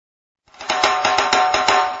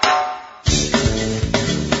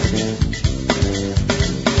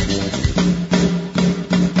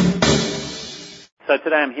So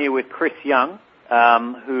today I'm here with Chris Young,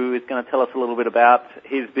 who is going to tell us a little bit about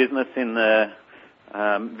his business in the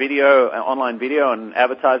online video and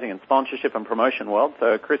advertising and sponsorship and promotion world.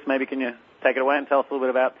 So Chris, maybe can you take it away and tell us a little bit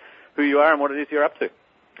about who you are and what it is you're up to?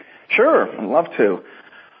 Sure, I'd love to.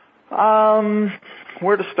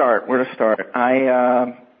 Where to start?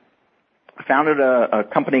 I founded a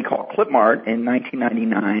company called Clipmart in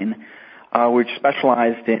 1999, which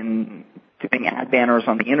specialized in doing ad banners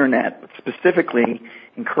on the internet, but specifically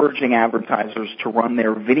encouraging advertisers to run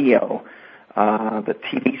their video, the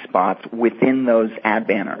TV spots within those ad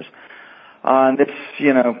banners. This,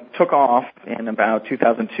 took off in about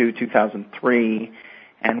 2002, 2003,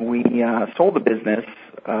 and we sold the business,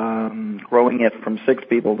 growing it from 6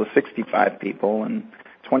 people to 65 people and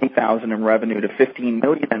 $20,000 in revenue to $15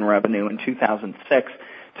 million in revenue in 2006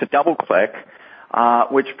 to DoubleClick,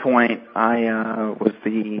 which point I was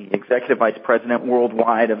the executive vice president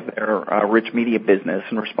worldwide of their rich media business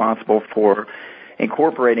and responsible for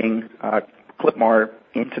incorporating Clipmart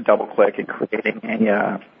into DoubleClick and creating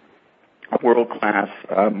a world-class,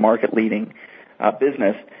 market-leading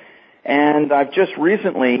business. And I've just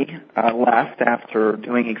recently left after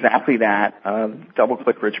doing exactly that.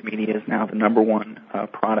 DoubleClick Rich Media is now the number one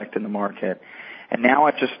product in the market. And now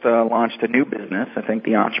I've just launched a new business. I think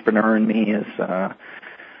the entrepreneur in me is,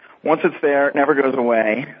 once it's there, it never goes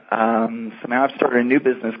away. So now I've started a new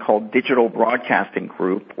business called Digital Broadcasting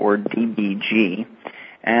Group, or DBG.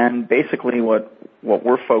 And basically what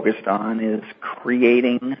we're focused on is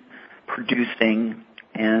creating, producing,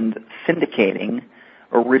 and syndicating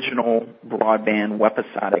original broadband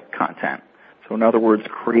episodic content. So in other words,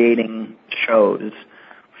 creating shows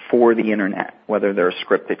for the internet, whether they're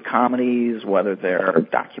scripted comedies, whether they're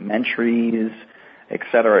documentaries, et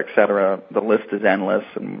cetera, et cetera. The list is endless,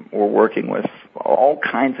 and we're working with all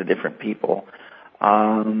kinds of different people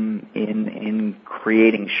in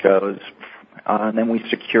creating shows. And then we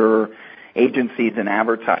secure agencies and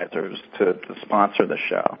advertisers to sponsor the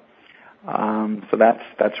show. So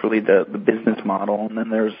that's really the business model. And then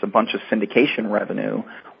there's a bunch of syndication revenue.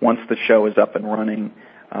 Once the show is up and running,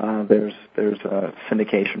 there's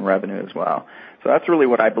syndication revenue as well. So that's really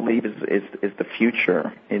what I believe is the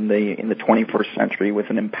future in the 21st century with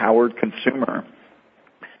an empowered consumer.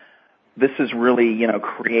 This is really,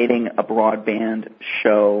 creating a broadband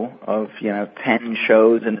show of, 10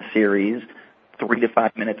 shows in a series, 3 to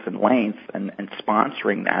 5 minutes in length, and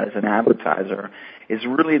sponsoring that as an advertiser is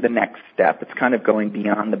really the next step. It's kind of going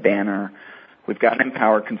beyond the banner. We've got an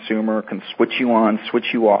empowered consumer, can switch you on, switch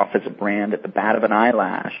you off as a brand at the bat of an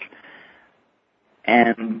eyelash.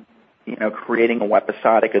 And, creating a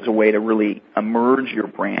episodic as a way to really emerge your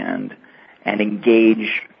brand and engage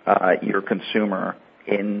your consumer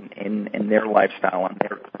in their lifestyle on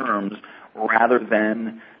their terms, rather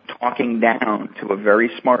than talking down to a very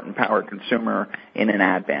smart, empowered consumer in an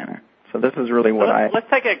ad banner. So this is really what Let's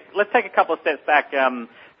take a couple of steps back.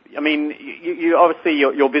 You obviously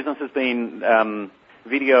your business has been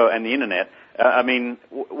video and the internet.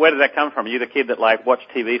 Where did that come from? Are you the kid that watched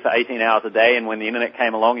TV for 18 hours a day, and when the internet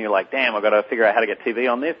came along, you're like, damn, I've got to figure out how to get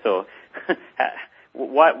TV on this? Or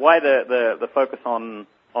why the focus on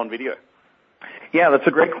video? Yeah, that's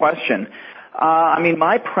a great question.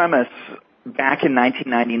 My premise back in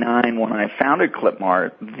 1999 when I founded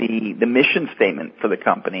Clipmart, the mission statement for the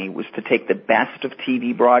company was to take the best of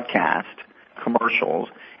TV broadcast commercials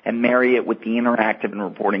and marry it with the interactive and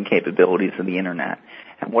reporting capabilities of the internet.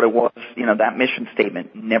 And what it was, that mission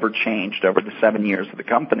statement never changed over the 7 years of the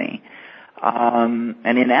company. And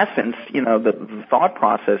in essence, the thought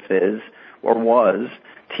process was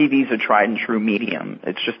TV's a tried and true medium.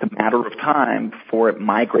 It's just a matter of time before it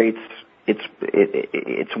migrates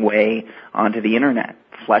its way onto the internet,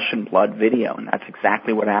 flesh and blood video, and that's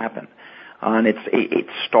exactly what happened. And it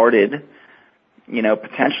started,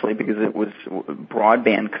 potentially because it was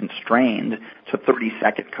broadband constrained to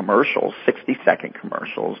 30-second commercials, 60-second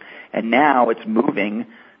commercials, and now it's moving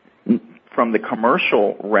from the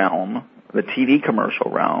commercial realm, the TV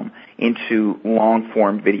commercial realm, into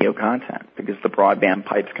long-form video content because the broadband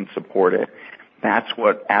pipes can support it. That's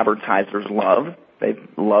what advertisers love. They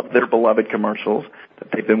love their beloved commercials that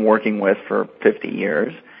they've been working with for 50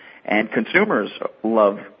 years, and consumers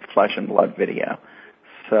love flesh and blood video.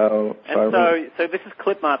 So this is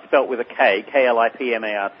Clipmart spelt with a K,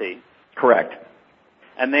 K-L-I-P-M-A-R-T. Correct.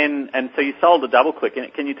 And so you sold to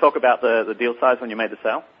DoubleClick. Can you talk about the deal size when you made the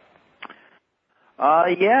sale?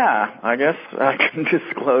 Yeah, I guess I can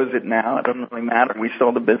disclose it now. It doesn't really matter. We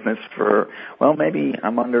sold the business for, maybe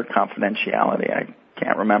I'm under confidentiality. I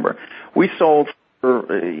can't remember. We sold for,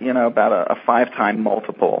 about a 5-time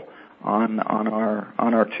multiple on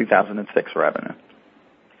our 2006 revenue.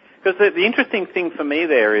 Because the interesting thing for me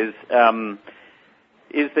there is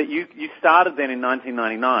that you started then in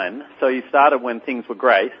 1999, so you started when things were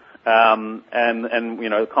great, and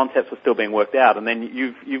concepts were still being worked out, and then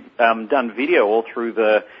you've done video all through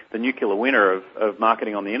the nuclear winter of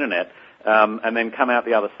marketing on the internet, and then come out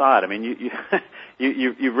the other side. I mean,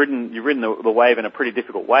 you've ridden the wave in a pretty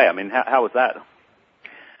difficult way. I mean, how was that?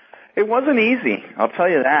 It wasn't easy, I'll tell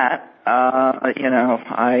you that.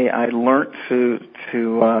 I learned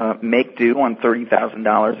to make do on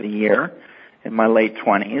 $30,000 a year in my late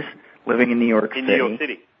 20s, living in New York City. In New York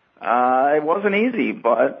City. It wasn't easy,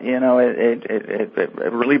 but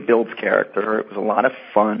it really builds character. It was a lot of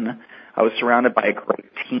fun. I was surrounded by a great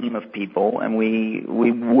team of people, and we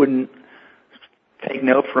wouldn't take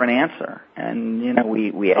no for an answer. And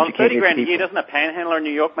we educated on $30,000 people. a year, doesn't a panhandler in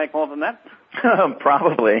New York make more than that?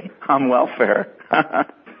 Probably on welfare.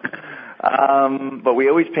 But we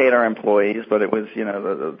always paid our employees, but it was,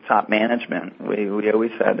 the top management. We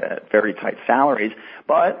always had very tight salaries.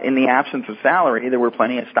 But in the absence of salary, there were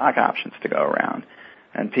plenty of stock options to go around.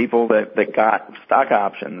 And people that got stock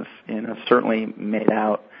options, certainly made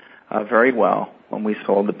out very well when we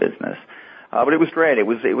sold the business. But it was great. It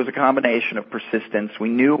was a combination of persistence. We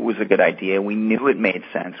knew it was a good idea. We knew it made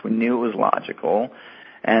sense. We knew it was logical.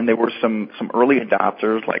 And there were some early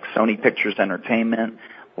adopters like Sony Pictures Entertainment,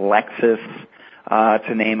 Lexus,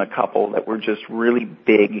 to name a couple, that were just really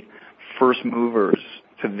big first movers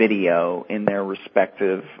to video in their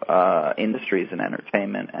respective industries in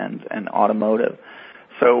entertainment and automotive.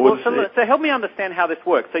 So help me understand how this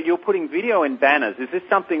works. So you're putting video in banners. Is this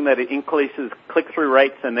something that increases click-through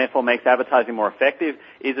rates and therefore makes advertising more effective?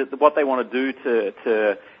 Is it what they want to do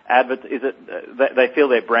to advertise? Is it that they feel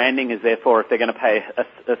their branding is therefore, if they're going to pay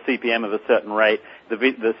a CPM of a certain rate,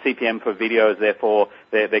 the CPM for video is therefore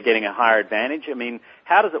they're getting a higher advantage? I mean,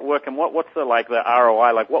 how does it work, and what's the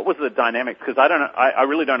ROI? Like, what was the dynamics? Because I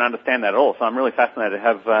really don't understand that at all. So I'm really fascinated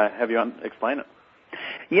to have you explain it.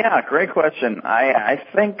 Yeah, great question. I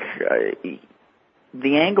think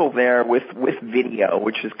the angle there with video,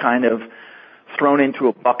 which is kind of thrown into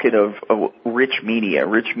a bucket of rich media.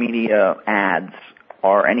 Rich media ads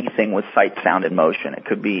are anything with sight, sound, and motion. It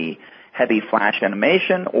could be heavy flash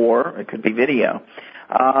animation, or it could be video.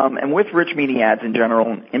 And with rich media ads in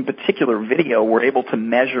general, in particular video, we're able to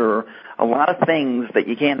measure a lot of things that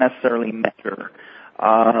you can't necessarily measure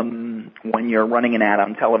when you're running an ad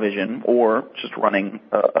on television or just running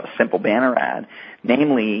a simple banner ad.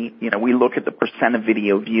 Namely, we look at the percent of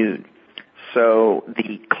video viewed. So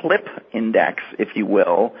the clip index, if you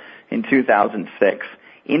will, in 2006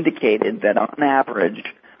 indicated that on average,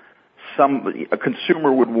 a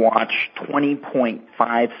consumer would watch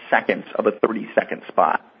 20.5 seconds of a 30-second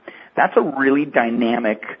spot. That's a really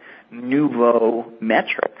dynamic, nouveau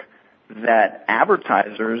metric that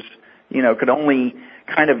advertisers, could only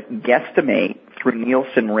kind of guesstimate through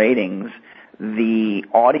Nielsen ratings the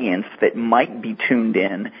audience that might be tuned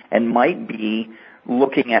in and might be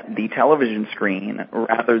looking at the television screen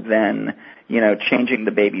rather than, changing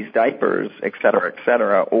the baby's diapers, et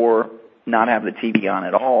cetera, or not have the TV on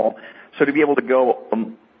at all. So to be able to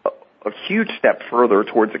go a huge step further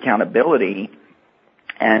towards accountability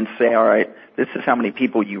and say, all right, this is how many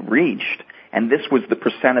people you reached, and this was the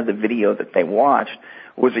percent of the video that they watched,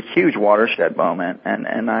 was a huge watershed moment.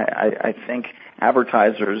 And I think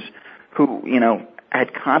advertisers who,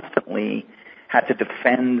 had constantly had to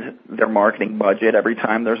defend their marketing budget every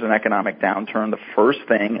time there's an economic downturn, the first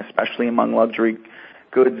thing, especially among luxury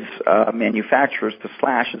goods manufacturers, to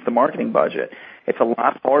slash is the marketing budget. It's a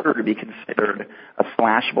lot harder to be considered a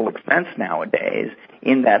slashable expense nowadays,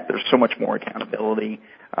 in that there's so much more accountability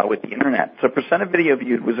with the internet. So percent of video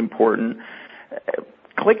viewed was important.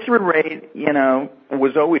 Click-through rate,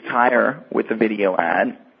 was always higher with the video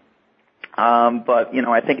ad. But,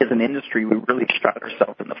 I think as an industry, we really shot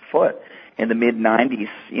ourselves in the foot in the mid-90s,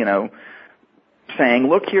 saying,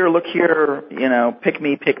 look here, pick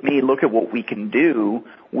me, look at what we can do.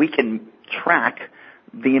 We can track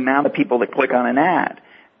the amount of people that click on an ad.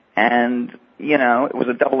 And, it was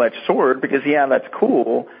a double-edged sword because, yeah, that's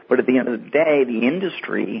cool, but at the end of the day, the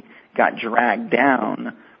industry got dragged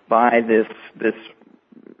down by this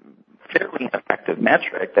fairly ineffective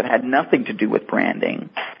metric that had nothing to do with branding.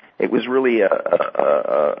 It was really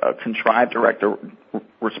a contrived direct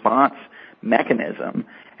response mechanism,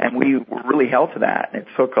 and we were really held to that. It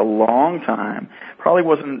took a long time.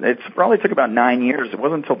 It probably took about 9 years. It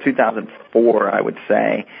wasn't until 2004, I would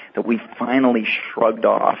say, that we finally shrugged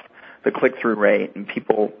off the click-through rate, and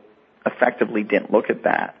people effectively didn't look at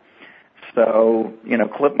that. So,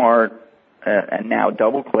 Clipmart and now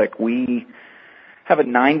DoubleClick, we have a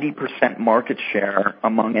 90% market share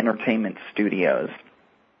among entertainment studios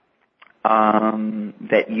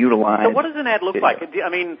that utilize. So what does an ad look like? I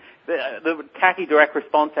mean, the tacky direct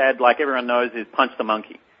response ad, like everyone knows, is Punch the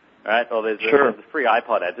Monkey, right? Or there's the free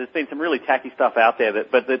iPod ads. There's been some really tacky stuff out there,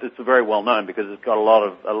 but it's very well known because it's got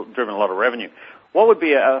driven a lot of revenue. What would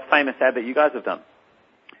be a famous ad that you guys have done?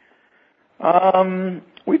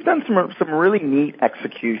 We've done some really neat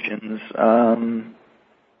executions.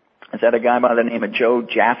 I had a guy by the name of Joe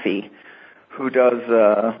Jaffe who does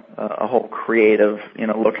a whole creative,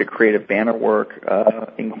 look at creative banner work,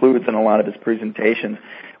 includes in a lot of his presentations.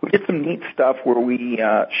 We did some neat stuff where we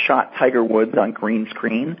shot Tiger Woods on green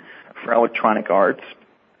screen for Electronic Arts.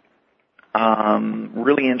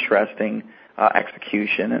 Really interesting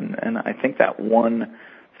execution, and I think that won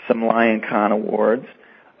some LionCon awards.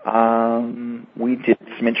 We did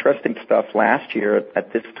some interesting stuff last year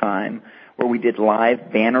at this time where we did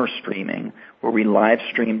live banner streaming, where we live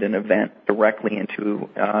streamed an event directly into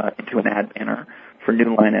an ad banner for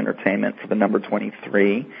New Line Entertainment for the number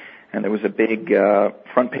 23, and there was a big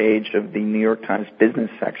front page of the New York Times business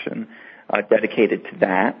section dedicated to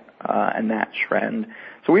that and that trend.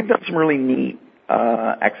 So we've done some really neat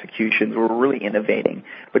executions. We're really innovating.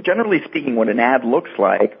 But generally speaking, what an ad looks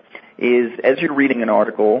like is, as you're reading an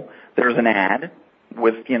article, there's an ad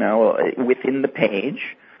with, within the page,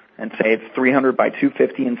 and say it's 300 by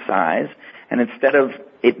 250 in size, and instead of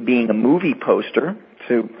it being a movie poster,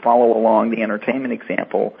 to follow along the entertainment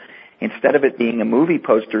example, instead of it being a movie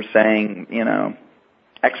poster saying,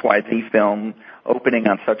 XYZ film opening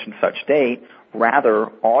on such and such date,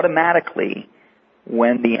 rather automatically,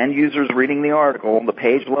 when the end user is reading the article, the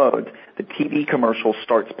page loads, the TV commercial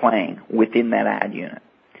starts playing within that ad unit.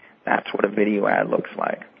 That's what a video ad looks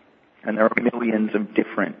like. And there are millions of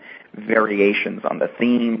different variations on the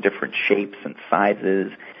theme, different shapes and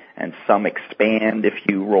sizes, and some expand if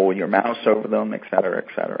you roll your mouse over them, et cetera, et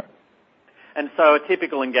cetera. And so a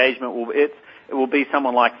typical engagement will be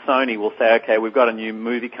someone like Sony will say, okay, we've got a new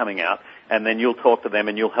movie coming out, and then you'll talk to them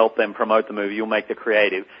and you'll help them promote the movie. You'll make the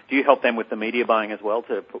creative. Do you help them with the media buying as well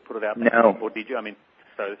to put it out there? No. Or did you?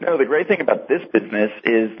 No, the great thing about this business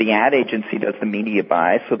is the ad agency does the media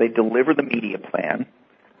buy, so they deliver the media plan.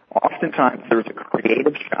 Oftentimes there's a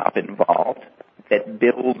creative shop involved that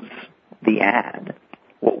builds the ad.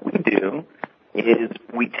 What we do is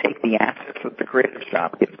we take the assets that the creative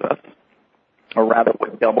shop gives us, or rather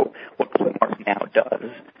what Clipmart now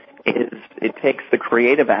does is it takes the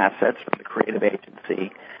creative assets from the creative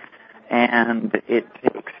agency and it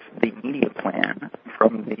takes the media plan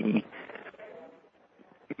from the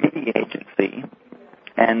media agency,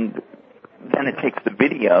 and then it takes the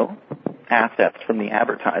video assets from the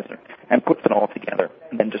advertiser and puts it all together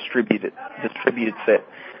and then distributes it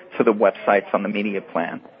to the websites on the media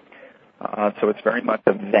plan. So it's very much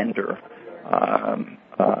a vendor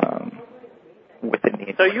within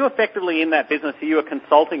the. So you effectively in that business, are you a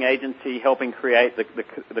consulting agency helping create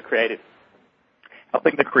the creative?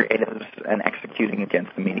 Helping the creatives and executing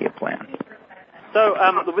against the media plan. So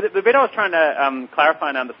the bit I was trying to clarify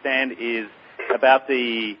and understand is about so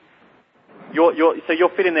you'll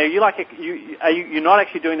fit in there. You're not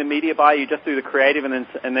actually doing the media buy. You just do the creative, and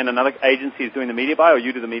then another agency is doing the media buy, or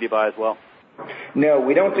you do the media buy as well. No,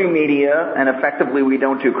 we don't do media, and effectively we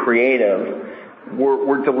don't do creative.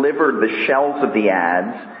 We're delivered the shells of the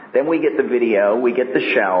ads. Then we get the video, we get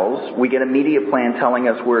the shells, we get a media plan telling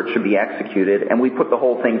us where it should be executed, and we put the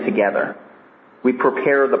whole thing together. We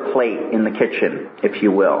prepare the plate in the kitchen, if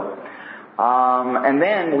you will. And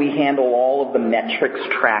then we handle all of the metrics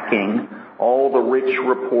tracking, all the rich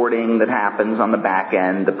reporting that happens on the back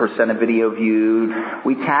end, the percent of video viewed.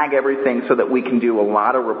 We tag everything so that we can do a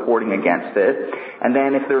lot of reporting against it. And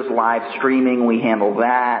then if there's live streaming, we handle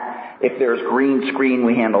that. If there's green screen,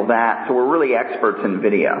 we handle that. So we're really experts in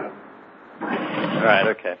video. Right,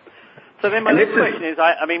 okay. So then my next question is,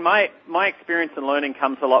 my experience and learning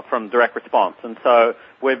comes a lot from direct response. And so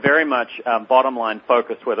we're very much bottom line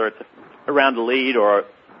focused, whether it's around a lead or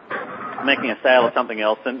making a sale or something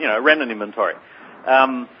else, and, remnant inventory.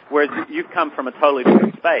 Whereas you've come from a totally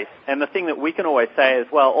different space. And the thing that we can always say is,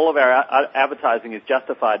 well, all of our advertising is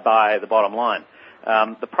justified by the bottom line.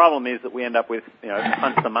 The problem is that we end up with,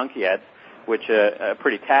 Punch the Monkey ads, which are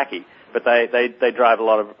pretty tacky, but they drive a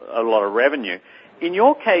lot of revenue. In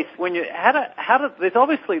your case, there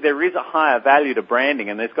is a higher value to branding,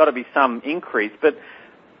 and there's got to be some increase, but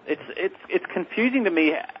it's confusing to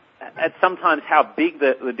me at sometimes how big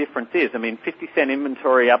the difference is. 50-cent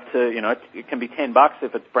inventory up to, it can be $10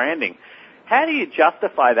 if it's branding. How do you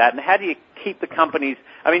justify that, and how do you keep the companies?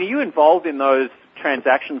 Are you involved in those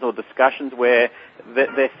transactions or discussions where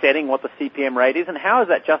they're setting what the CPM rate is, and how is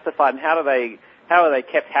that justified, and how are they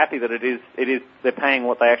kept happy that they're paying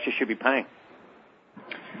what they actually should be paying?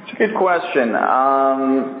 It's a good question.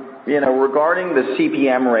 Regarding the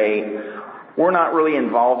CPM rate, we're not really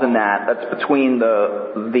involved in that. That's between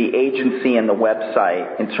the agency and the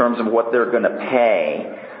website in terms of what they're going to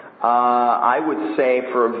pay. I would say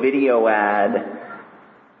for a video ad,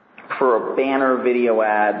 for a banner video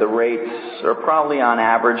ad, the rates are probably on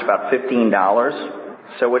average about $15.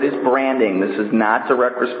 So it is branding. This is not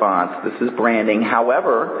direct response. This is branding.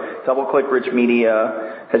 However, DoubleClick Rich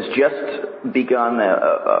Media has just begun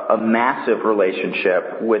a massive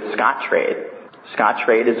relationship with Scottrade.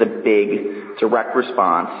 Scottrade is a big direct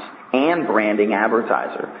response and branding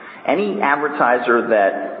advertiser. Any advertiser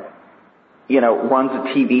that, runs a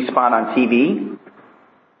TV spot on TV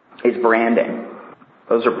is branding.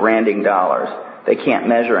 Those are branding dollars. They can't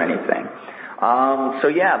measure anything.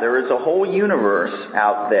 There is a whole universe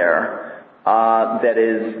out there that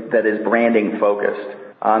is branding focused.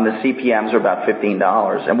 The CPMs are about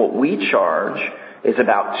 $15, and what we charge is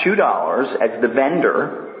about $2 as the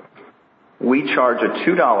vendor. We charge a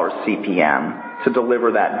 $2 CPM to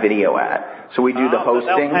deliver that video ad. So we do the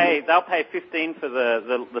hosting. They'll pay $15 for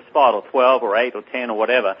the spot, or $12 or $8 or $10 or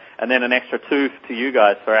whatever, and then an extra $2 to you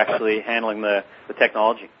guys for actually handling the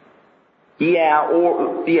technology. Yeah,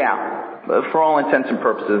 for all intents and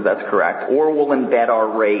purposes, that's correct. Or we'll embed our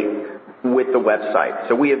rate with the website.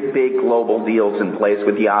 So we have big global deals in place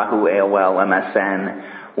with Yahoo, AOL, MSN,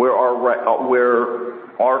 where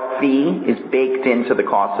our fee is baked into the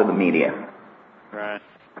cost of the media. Right.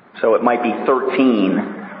 So it might be 13,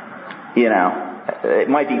 it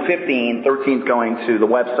might be 15, 13's going to the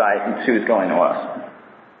website, and 2's going to us.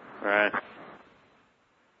 Right.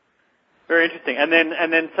 Very interesting. And then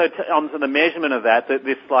onto the measurement of that,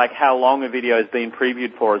 this like how long a video has been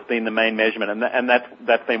previewed for has been the main measurement, and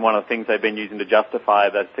that's been one of the things they've been using to justify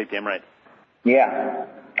that CPM rate. Yeah,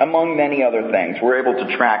 among many other things. We're able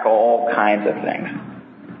to track all kinds of things.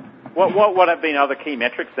 What have been other key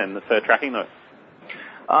metrics then for tracking those?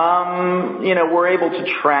 We're able to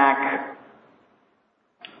track,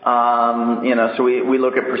 so we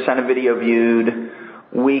look at percent of video viewed.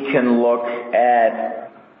 We can look at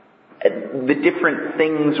the different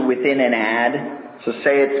things within an ad. So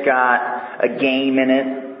say it's got a game in it.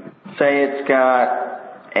 Say it's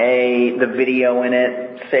got the video in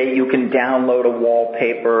it. Say you can download a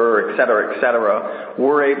wallpaper, et cetera, et cetera.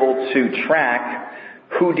 We're able to track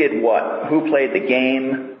who did what, who played the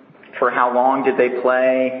game, for how long did they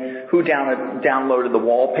play, who downloaded the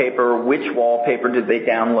wallpaper, which wallpaper did they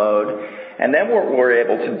download. And then what we're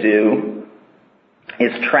able to do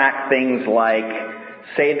is track things like,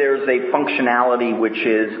 say there's a functionality which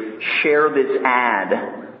is share this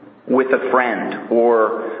ad with a friend,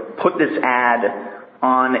 or put this ad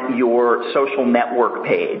on your social network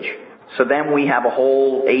page. So then we have a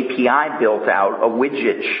whole API built out, a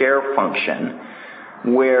widget share function,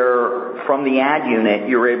 where from the ad unit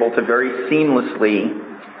you're able to very seamlessly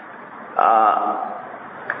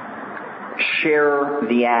share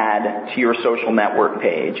the ad to your social network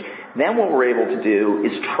page. Then what we're able to do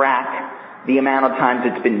is track the amount of times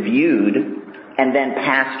it's been viewed and then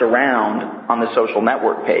passed around on the social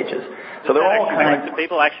network pages. So they're all kinds. Do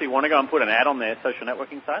people actually want to go and put an ad on their social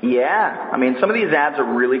networking site? Yeah. I mean, some of these ads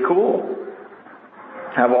are really cool.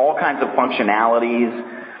 Have all kinds of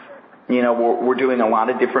functionalities. We're doing a lot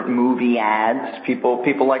of different movie ads. People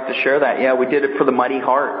like to share that. Yeah, we did it for The Mighty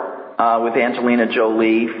Heart with Angelina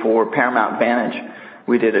Jolie for Paramount Advantage.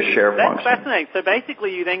 We did a share function. That's fascinating. So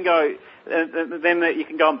basically you then go, you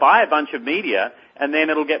can go and buy a bunch of media, and then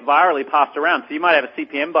it'll get virally passed around. So you might have a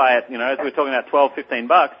CPM buy it, as we were talking about, $12, $15,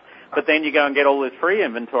 but then you go and get all this free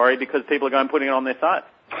inventory because people are going and putting it on their site.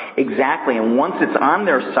 Exactly, and once it's on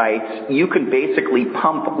their sites, you can basically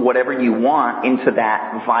pump whatever you want into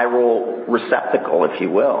that viral receptacle, if you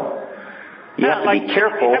will. You have to be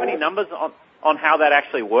careful. Do you have any numbers on how that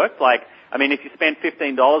actually worked? Like, I mean, if you spend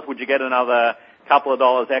 $15, would you get another couple of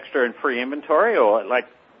dollars extra in free inventory, or like?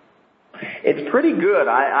 It's pretty good.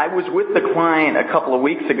 I was with the client a couple of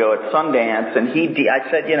weeks ago at Sundance, and I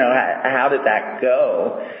said, how did that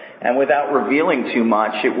go? And without revealing too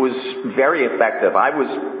much, it was very effective. I was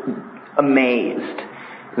amazed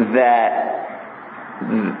that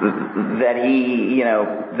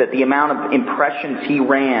the amount of impressions he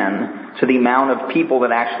ran to the amount of people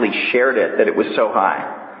that actually shared it, that it was so high.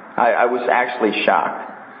 I was actually shocked.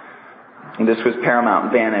 And this was Paramount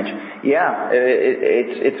Advantage. Yeah,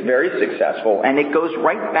 it's very successful. And it goes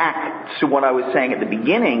right back to what I was saying at the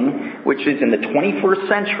beginning, which is in the 21st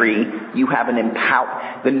century, you have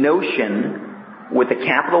the notion with a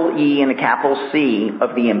capital E and a capital C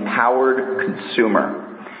of the empowered consumer.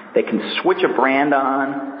 They can switch a brand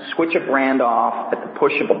on, switch a brand off at the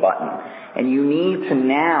push of a button. And you need to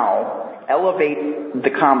now elevate the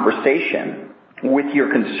conversation with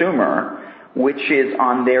your consumer, which is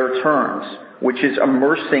on their terms, which is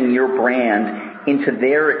immersing your brand into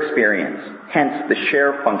their experience, hence the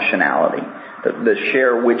share functionality, the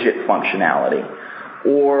share widget functionality,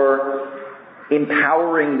 or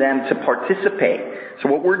empowering them to participate. So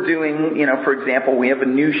what we're doing, for example, we have a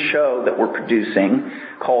new show that we're producing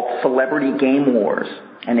called Celebrity Game Wars.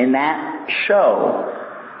 And in that show,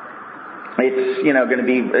 it's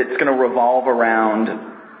going to revolve around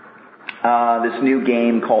this new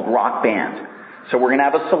game called Rock Band. So we're going to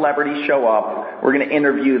have a celebrity show up. We're going to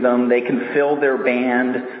interview them. They can fill their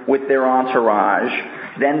band with their entourage.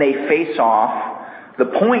 Then they face off. The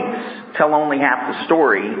points tell only half the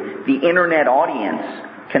story. The internet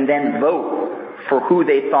audience can then vote for who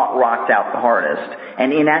they thought rocked out the hardest,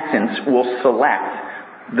 and in essence will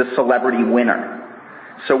select the celebrity winner.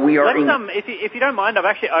 So we are. If you don't mind,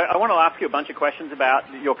 I want to ask you a bunch of questions about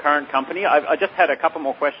your current company. I just had a couple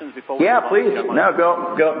more questions before we. Yeah, please. No,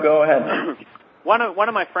 go ahead. One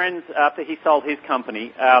of my friends, after he sold his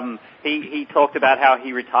company, he talked about how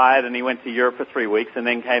he retired and he went to Europe for 3 weeks and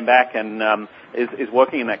then came back and is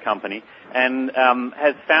working in that company and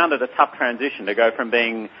has found it a tough transition to go from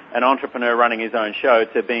being an entrepreneur running his own show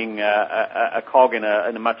to being a cog in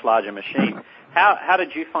a much larger machine. How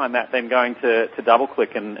did you find that then going to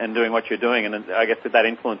DoubleClick and doing what you're doing, and I guess did that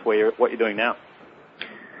influence what you're doing now?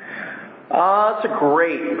 That's a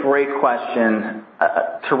great question.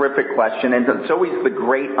 Terrific question. And it's always the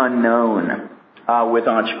great unknown with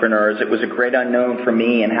entrepreneurs. It was a great unknown for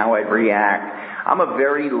me and how I'd react. I'm a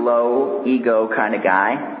very low ego kind of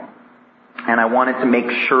guy, and I wanted to make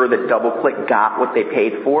sure that DoubleClick got what they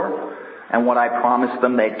paid for and what I promised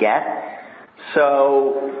them they'd get.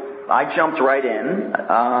 So I jumped right in.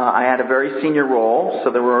 I had a very senior role,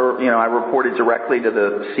 so there were, I reported directly to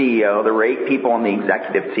the CEO. There were 8 people on the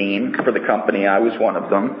executive team for the company. I was one of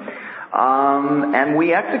them. And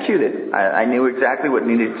we executed. I knew exactly what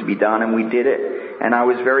needed to be done, and we did it. And I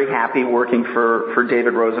was very happy working for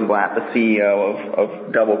David Rosenblatt, the CEO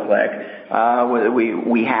of DoubleClick.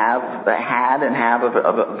 We have had and have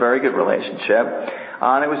a very good relationship.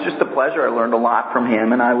 And it was just a pleasure. I learned a lot from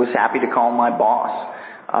him, and I was happy to call him my boss.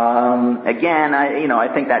 Again, I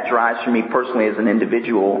think that drives for me personally as an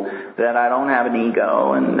individual that I don't have an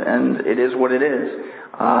ego, and it is what it is.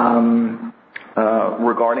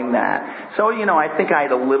 Regarding that. So, I think I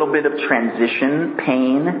had a little bit of transition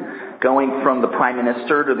pain going from the Prime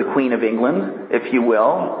Minister to the Queen of England, if you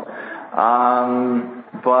will.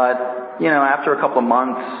 But, after a couple of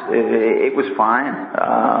months, it was fine.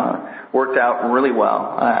 Worked out really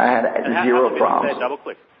well. I had zero problems. How long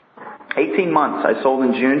did you stay at DoubleClick? 18 months. I sold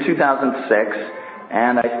in June 2006,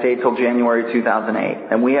 and I stayed till January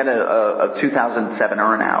 2008. And we had a 2007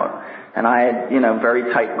 earn-out. And I had,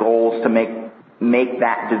 very tight goals to make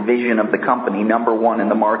that division of the company number one in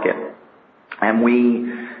the market. And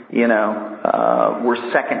we, were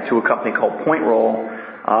second to a company called PointRoll,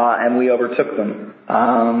 and we overtook them.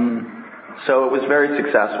 So it was very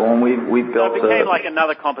successful, and we built. So it became like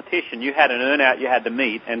another competition. You had an earn-out you had to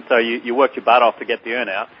meet, and so you worked your butt off to get the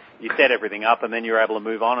earn-out. You set everything up, and then you were able to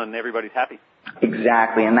move on, and everybody's happy.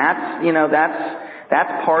 Exactly, and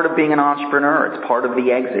that's part of being an entrepreneur. It's part of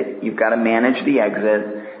the exit. You've got to manage the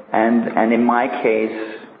exit. And in my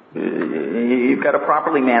case, you've got to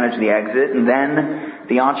properly manage the exit, and then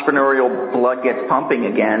the entrepreneurial blood gets pumping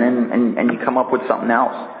again, and you come up with something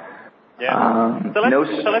else. Yeah. So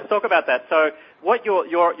let's talk about that. So what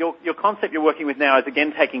your concept you're working with now is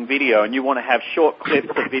again taking video, and you want to have short clips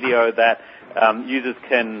of video that users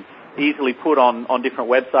can easily put on different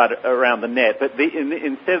websites around the net. But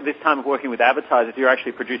instead of this time of working with advertisers, you're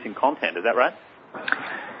actually producing content. Is that right?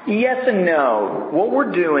 Yes and no. What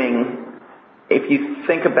we're doing, if you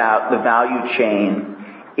think about the value chain,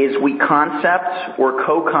 is we concept or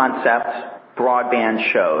co-concept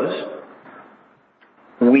broadband shows.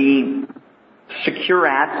 We secure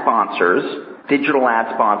ad sponsors, digital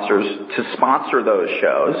ad sponsors, to sponsor those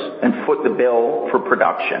shows and foot the bill for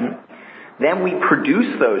production. Then we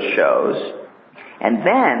produce those shows, and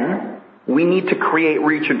then we need to create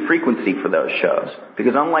reach and frequency for those shows.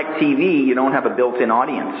 Because unlike TV, you don't have a built-in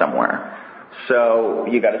audience somewhere. So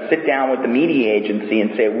you got to sit down with the media agency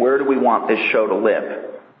and say, where do we want this show to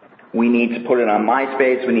live? We need to put it on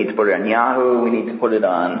MySpace, we need to put it on Yahoo, we need to put it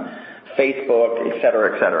on Facebook, et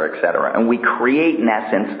cetera, et cetera, et cetera. And we create, in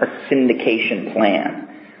essence, a syndication plan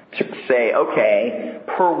to say, okay,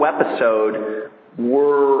 per webisode,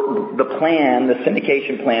 the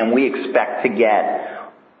syndication plan, we expect to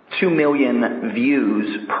get 2 million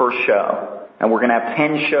views per show. And we're going to have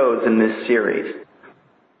 10 shows in this series.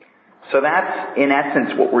 So that's, in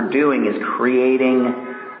essence, what we're doing is creating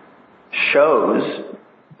shows,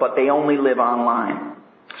 but they only live online.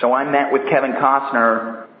 So I met with Kevin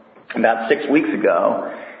Costner about 6 weeks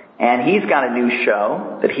ago, and he's got a new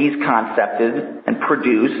show that he's concepted and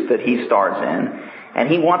produced that he stars in, and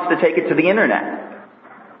he wants to take it to the internet.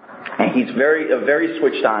 And he's a very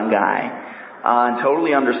switched on guy, and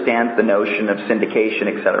totally understands the notion of syndication,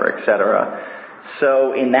 et cetera, et cetera.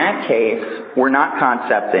 So in that case, we're not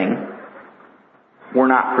concepting, we're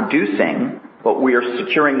not producing, but we are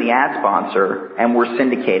securing the ad sponsor, and we're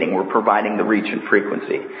syndicating. We're providing the reach and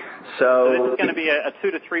frequency. So this is going to be a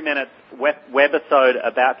 2 to 3 minute webisode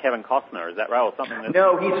about Kevin Costner. Is that right, or something?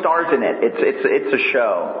 No, he stars in it. It's a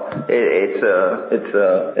show.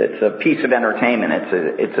 It's a piece of entertainment.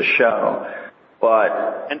 It's a show.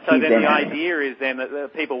 And so then the idea is then that the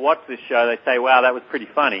people watch this show, they say, "Wow, that was pretty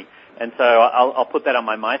funny," and so I'll put that on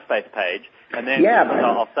my MySpace page, and then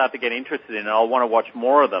I'll start to get interested in it. I'll want to watch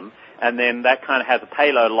more of them, and then that kind of has a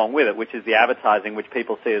payload along with it, which is the advertising, which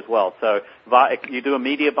people see as well. So you do a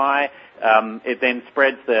media buy, it then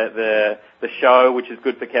spreads the show, which is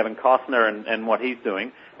good for Kevin Costner and what he's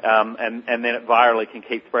doing, and then it virally can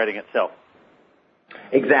keep spreading itself.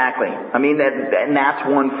 Exactly. I mean, and that's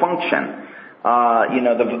one function.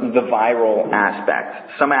 The viral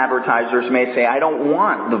aspect. Some advertisers may say, I don't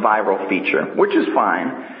want the viral feature, which is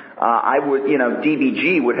fine.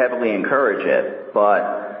 DBG would heavily encourage it,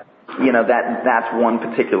 but, that's one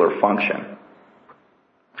particular function.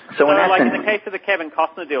 So in essence, like in the case of the Kevin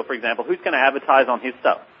Costner deal, for example, who's going to advertise on his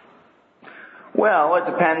stuff? Well, it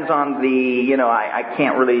depends on I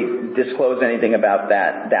can't really disclose anything about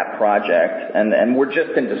that project, and we're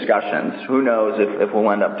just in discussions. Who knows if we'll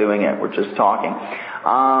end up doing it? We're just talking.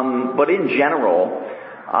 But in general,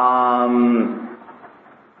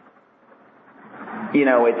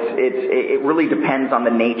 it really depends on the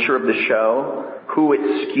nature of the show, who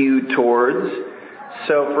it's skewed towards.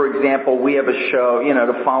 So, for example, we have a show,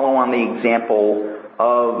 to follow on the example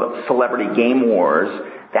of Celebrity Game Wars.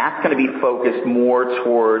 That's going to be focused more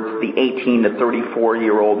towards the 18 to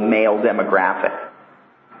 34-year-old male demographic.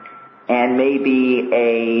 And maybe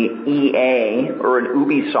a EA or an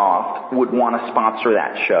Ubisoft would want to sponsor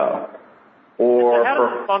that show. So how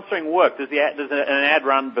does the sponsoring work? Does an ad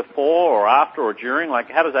run before or after or during? Like,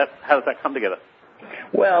 how does that come together?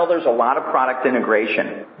 Well, there's a lot of product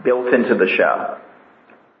integration built into the show.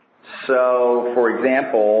 So, for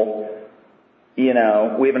example, we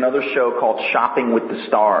have another show called Shopping with the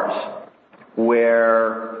Stars,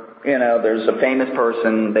 where, there's a famous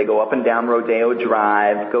person, they go up and down Rodeo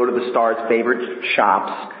Drive, go to the star's favorite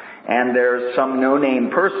shops, and there's some no-name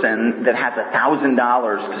person that has $1,000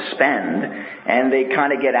 to spend, and they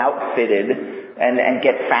kind of get outfitted and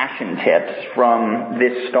get fashion tips from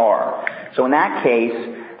this star. So in that case,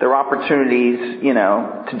 there are opportunities,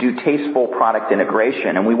 to do tasteful product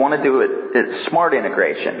integration, and we want to do it smart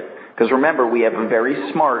integration. Because remember, we have a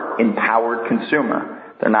very smart, empowered consumer.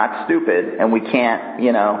 They're not stupid, and we can't,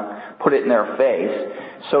 put it in their face.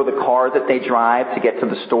 So the car that they drive to get to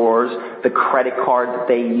the stores, the credit card that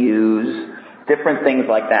they use, different things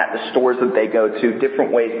like that, the stores that they go to,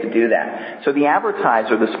 different ways to do that. So the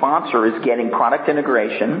advertiser, the sponsor, is getting product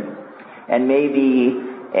integration and maybe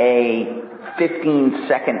a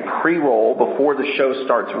 15-second pre-roll before the show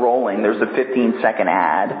starts rolling. There's a 15-second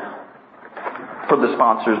ad for the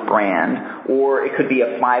sponsor's brand, or it could be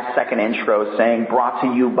a 5-second intro saying brought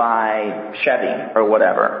to you by Chevy or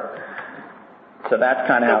whatever. So that's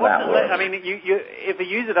kind of how that works. I mean, if a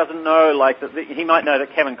user doesn't know, he might know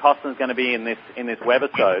that Kevin Costner is going to be in this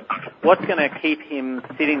webisode. What's going to keep him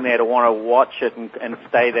sitting there to want to watch it and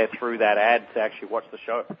stay there through that ad to actually watch the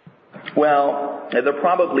show? Well, there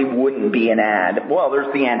probably wouldn't be an ad. Well,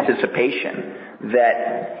 there's the anticipation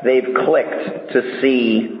that they've clicked to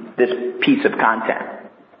see this piece of content.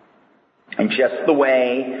 And just the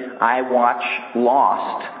way I watch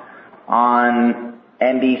Lost on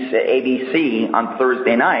ABC on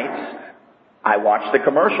Thursday nights, I watch the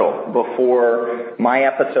commercial before my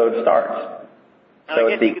episode starts. So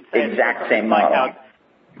it's the exact same model.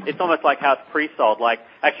 It's almost like how it's pre-sold.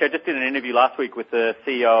 Actually, I just did an interview last week with the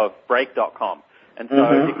CEO of Break.com. And so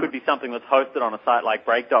it could be something that's hosted on a site like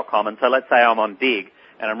Break.com. And so let's say I'm on Dig,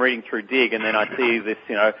 and I'm reading through Dig, and then I see this,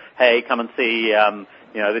 hey, come and see,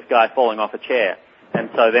 this guy falling off a chair. And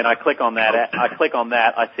so then I click on that,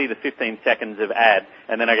 I see the 15 seconds of ad,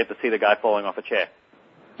 and then I get to see the guy falling off a chair.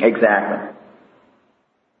 Exactly.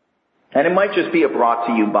 And it might just be a brought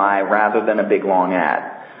to you by rather than a big long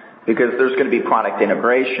ad. Because there's going to be product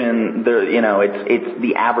integration, it's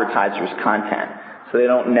the advertiser's content. So they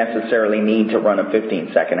don't necessarily need to run a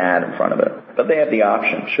 15-second ad in front of it. But they have the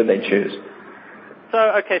option, should they choose.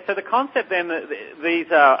 So the concept then,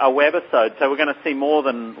 these are webisodes, so we're going to see more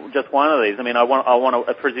than just one of these. I mean, I want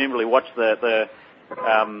to presumably watch the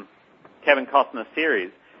Kevin Costner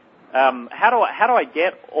series. How do I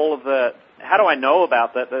get all of the? How do I know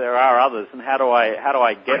about that there are others, and how do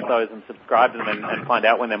I get those and subscribe to them and find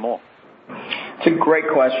out when they're more? It's a great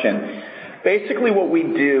question. Basically, what we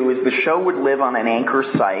do is the show would live on an anchor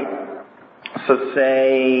site. So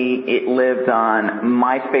say it lived on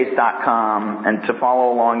MySpace.com, and to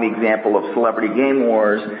follow along the example of Celebrity Game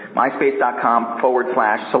Wars,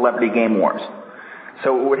 MySpace.com/Celebrity Game Wars.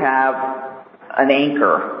 So it would have an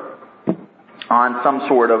anchor on some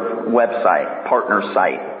sort of website, partner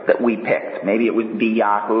site that we picked. Maybe it would be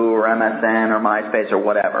Yahoo or MSN or MySpace or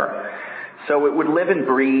whatever. So it would live and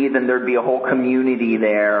breathe, and there'd be a whole community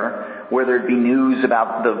there where there'd be news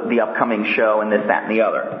about the upcoming show and this, that, and the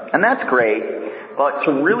other. And that's great, but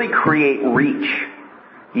to really create reach,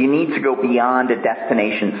 you need to go beyond a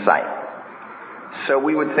destination site. So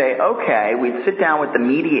we would say, okay, we'd sit down with the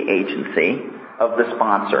media agency of the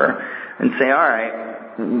sponsor and say, all right,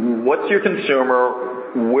 what's your consumer?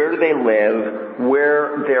 Where do they live?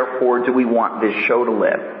 Where, therefore, do we want this show to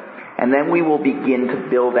live? And then we will begin to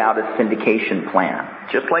build out a syndication plan,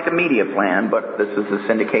 just like a media plan, but this is a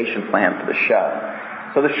syndication plan for the show.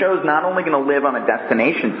 So the show is not only going to live on a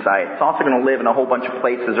destination site, it's also going to live in a whole bunch of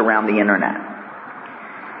places around the internet.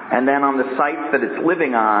 And then on the sites that it's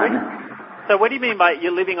living on... So what do you mean by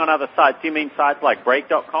you're living on other sites? Do you mean sites like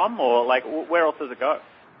Break.com, or like where else does it go?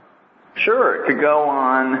 Sure, it could go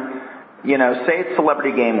on, say it's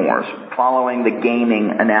Celebrity Game Wars, following the gaming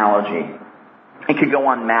analogy. It could go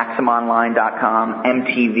on MaximOnline.com,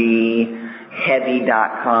 MTV,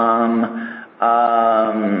 Heavy.com,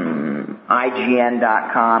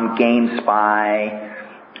 IGN.com, GameSpy,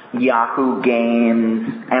 Yahoo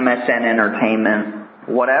Games, MSN Entertainment,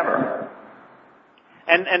 whatever.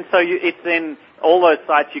 And so it's in all those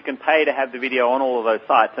sites you can pay to have the video on all of those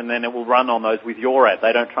sites, and then it will run on those with your ad.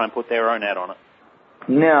 They don't try and put their own ad on it.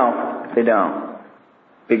 No, they don't,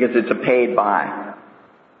 because it's a paid buy.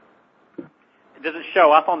 Does it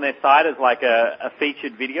show up on their site as like a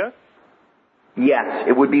featured video? Yes,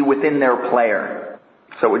 it would be within their player.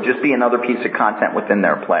 So it would just be another piece of content within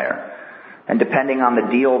their player. And depending on the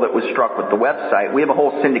deal that was struck with the website, we have a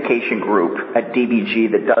whole syndication group at DBG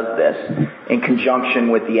that does this in conjunction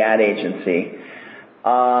with the ad agency.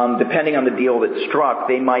 Depending on the deal that's struck,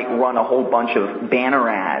 they might run a whole bunch of banner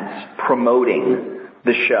ads promoting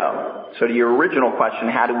the show. So to your original question,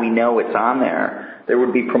 how do we know it's on there? There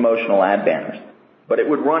would be promotional ad banners. But it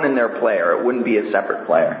would run in their player. It wouldn't be a separate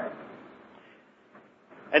player.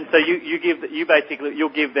 And so you'll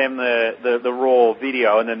give them the raw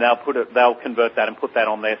video, and then they'll convert that and put that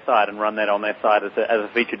on their site and run that on their site as a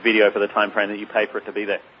featured video for the time frame that you pay for it to be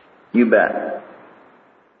there. You bet.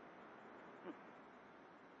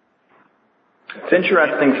 It's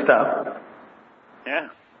interesting stuff. Yeah.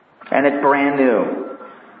 And it's brand new.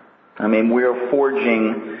 I mean, we're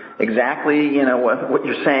forging exactly, what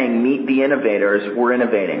you're saying, meet the innovators, we're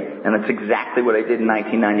innovating. And that's exactly what I did in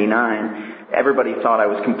 1999. Everybody thought I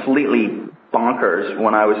was completely bonkers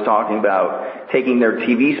when I was talking about taking their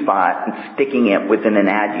TV spot and sticking it within an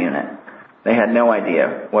ad unit. They had no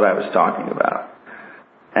idea what I was talking about.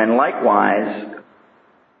 And likewise,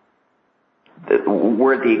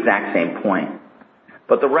 we're at the exact same point.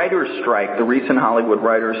 But the writer's strike, the recent Hollywood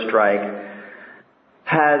writer's strike,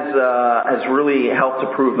 has really helped to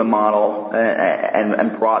prove the model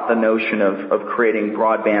and brought the notion of creating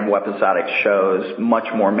broadband episodic shows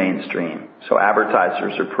much more mainstream. So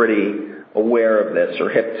advertisers are pretty aware of this or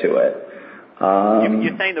hip to it.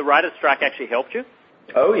 You're saying the writer's strike actually helped you?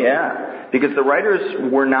 Oh yeah, because the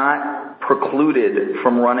writers were not precluded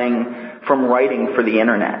from writing for the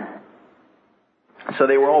internet. So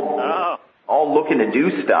they were all looking to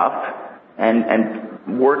do stuff and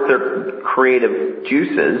work their creative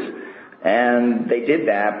juices, and they did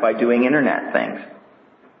that by doing internet things.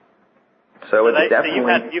 So it's definitely...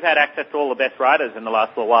 So you've had access to all the best writers in the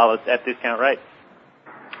last little while at discount rates.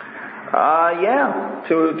 Yeah,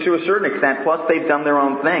 to a certain extent. Plus, they've done their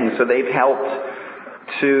own thing, so they've helped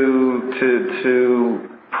to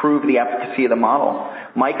prove the efficacy of the model.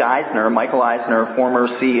 Michael Eisner, former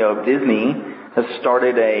CEO of Disney, has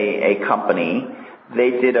started a company. They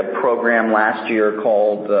did a program last year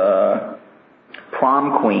called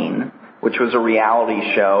Prom Queen, which was a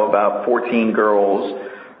reality show about 14 girls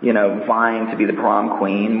vying to be the prom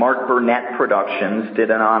queen. Mark Burnett Productions did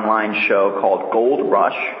an online show called Gold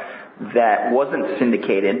Rush that wasn't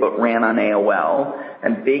syndicated but ran on AOL,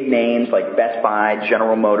 and big names like Best Buy,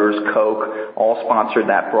 General Motors, Coke all sponsored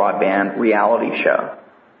that broadband reality show,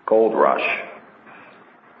 Gold Rush.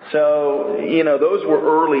 So, those were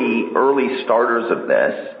early starters of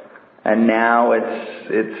this, and now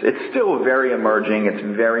it's still very emerging, it's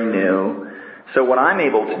very new. So what I'm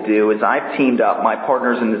able to do is I've teamed up, my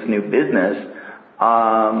partners in this new business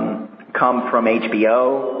come from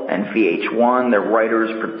HBO and VH1. They're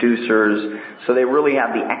writers, producers, so they really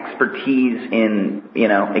have the expertise in,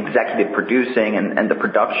 executive producing and the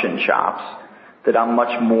production chops that I'm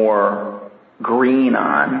much more green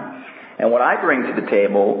on. And what I bring to the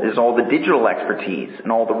table is all the digital expertise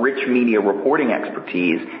and all the rich media reporting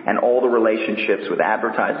expertise and all the relationships with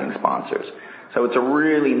advertising sponsors. So it's a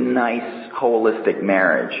really nice holistic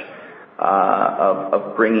marriage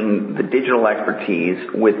of bringing the digital expertise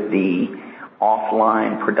with the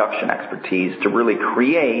offline production expertise to really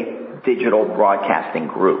create digital broadcasting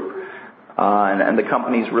group. And the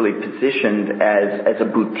company's really positioned as a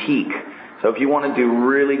boutique. So if you want to do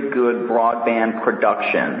really good broadband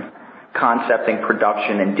production, concepting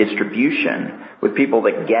production and distribution with people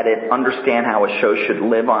that get it, understand how a show should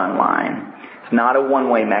live online. It's not a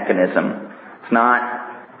one-way mechanism. It's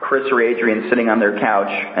not Chris or Adrian sitting on their couch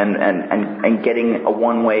and getting a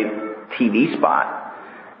one-way TV spot.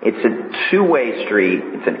 It's a two-way street.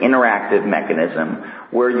 It's an interactive mechanism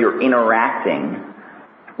where you're interacting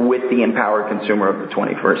with the empowered consumer of the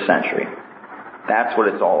 21st century. That's what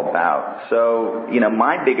it's all about. So,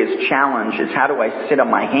 my biggest challenge is how do I sit on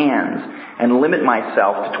my hands and limit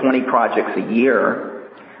myself to 20 projects a year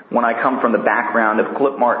when I come from the background of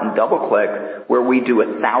Clipmart and DoubleClick, where we do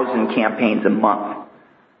 1,000 campaigns a month.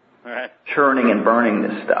 All right. Churning and burning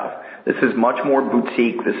this stuff. This is much more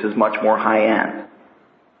boutique. This is much more high-end.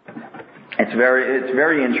 It's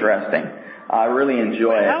very interesting. I really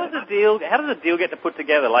enjoy it. How does the deal get to put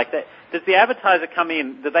together? Like that, does the advertiser come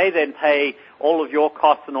in? Do they then pay all of your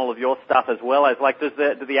costs and all of your stuff as well as do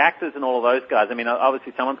the actors and all of those guys? I mean,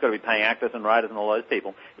 obviously someone's got to be paying actors and writers and all those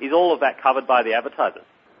people. Is all of that covered by the advertisers?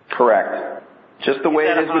 Correct. Just the way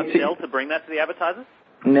it is with TV. Is that a hard sell to bring that to the advertisers?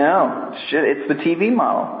 No, it's the TV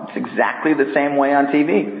model. It's exactly the same way on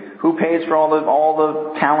TV. Who pays for all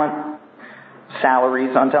the talent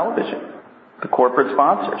salaries on television? The corporate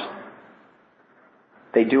sponsors.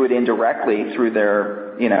 They do it indirectly through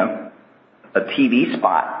their, a TV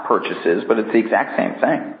spot purchases, but it's the exact same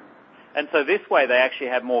thing. And so this way they actually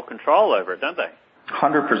have more control over it, don't they?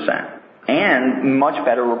 100%. And much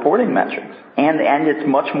better reporting metrics. And it's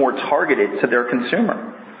much more targeted to their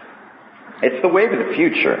consumer. It's the wave of the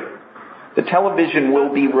future. The television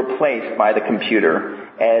will be replaced by the computer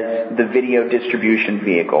as the video distribution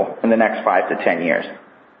vehicle in the next 5 to 10 years.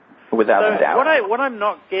 Without a doubt. What I'm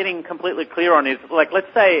not getting completely clear on is, let's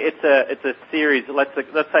say it's a series. Let's say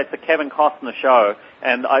it's a Kevin Costner show,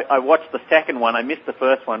 and I watched the second one. I missed the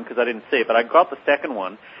first one because I didn't see it, but I got the second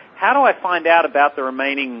one. How do I find out about the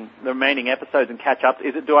remaining episodes and catch up?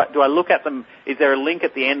 Do I look at them? Is there a link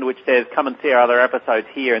at the end which says come and see our other episodes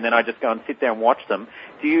here, and then I just go and sit there and watch them?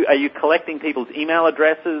 Are you collecting people's email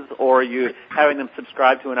addresses, or are you having them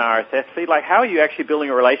subscribe to an RSS feed? How are you actually building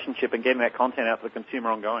a relationship and getting that content out to the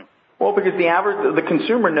consumer ongoing? Well, because the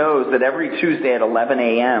consumer knows that every Tuesday at 11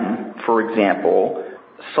 a.m., for example,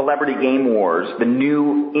 Celebrity Game Wars, the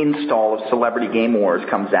new install of Celebrity Game Wars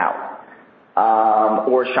comes out,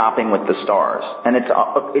 or Shopping with the Stars, and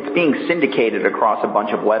it's being syndicated across a bunch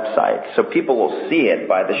of websites, so people will see it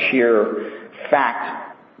by the sheer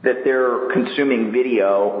fact that they're consuming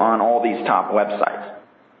video on all these top websites.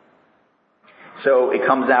 So it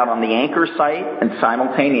comes out on the Anchor site, and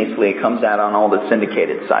simultaneously it comes out on all the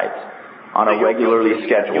syndicated sites on a regularly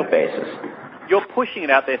scheduled basis. You're pushing it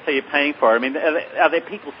out there, so you're paying for it. I mean, are there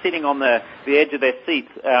people sitting on the edge of their seats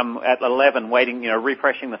at 11, waiting,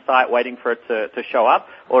 refreshing the site, waiting for it to show up,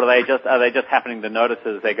 or are they just happening to notice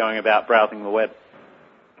as they're going about browsing the web?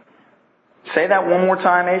 Say that one more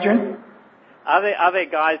time, Adrian. Are there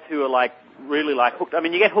guys who are really hooked? I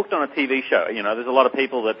mean, you get hooked on a TV show. There's a lot of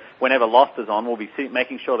people that whenever Lost is on will be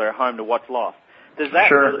making sure they're home to watch Lost. Does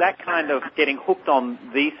that kind of getting hooked on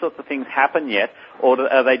these sorts of things happen yet, or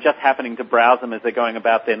are they just happening to browse them as they're going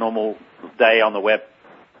about their normal day on the web?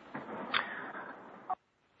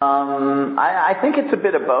 I think it's a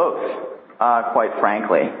bit of both, quite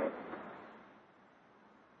frankly.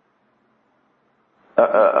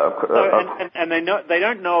 And they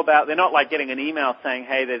don't know about. They're not like getting an email saying,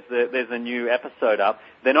 "Hey, there's a new episode up."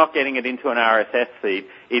 They're not getting it into an RSS feed.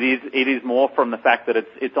 It is more from the fact that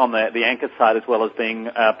it's on the Anchor side as well as being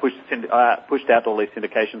pushed out to all these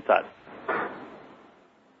syndication sites.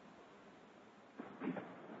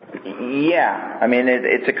 Yeah, I mean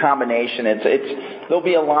it's a combination. There'll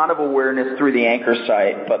be a lot of awareness through the Anchor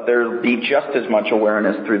site, but there'll be just as much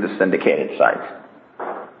awareness through the syndicated sites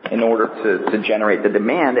in order to generate the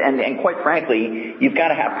demand. And quite frankly, you've got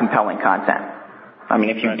to have compelling content. I mean,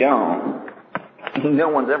 if you don't, no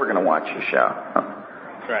one's ever going to watch your show.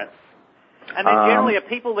 Right. And then generally, are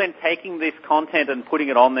people then taking this content and putting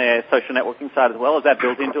it on their social networking site as well? Is that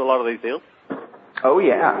built into a lot of these deals? Oh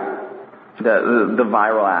yeah. The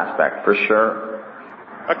viral aspect, for sure.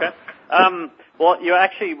 Okay. Well,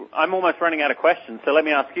 I'm almost running out of questions, so let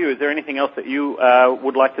me ask you, is there anything else that you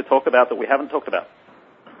would like to talk about that we haven't talked about?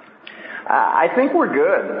 I think we're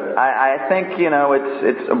good. I think,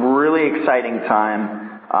 it's a really exciting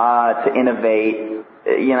time to innovate.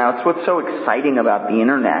 It's what's so exciting about the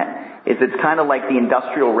Internet is it's kind of like the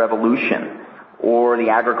Industrial Revolution or the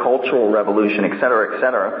Agricultural Revolution, et cetera, et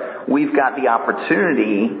cetera. We've got the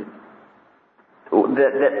opportunity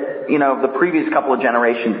that the previous couple of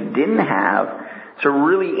generations didn't have to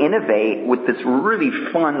really innovate with this really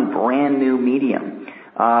fun brand new medium.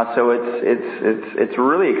 So it's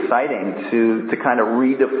really exciting to kind of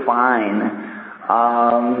redefine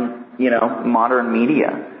modern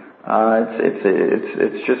media.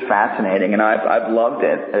 It's just fascinating, and I've loved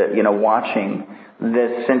it. Watching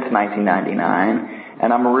this since 1999,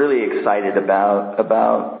 and I'm really excited about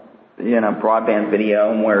broadband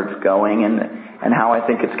video and where it's going, and how I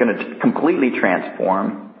think it's going to completely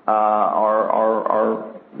transform our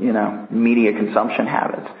media consumption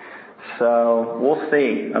habits. So we'll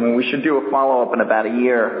see. I mean, we should do a follow-up in about a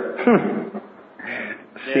year.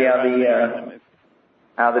 See how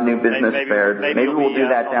the new business fared. Maybe we'll do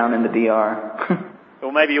that down in the DR.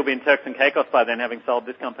 Well, maybe you'll be in Turks and Caicos by then, having sold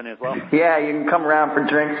this company as well. Yeah, you can come around for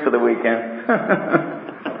drinks for the weekend.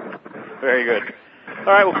 Very good.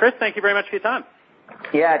 All right, well, Chris, thank you very much for your time.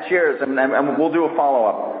 Yeah, cheers, and we'll do a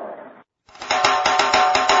follow-up.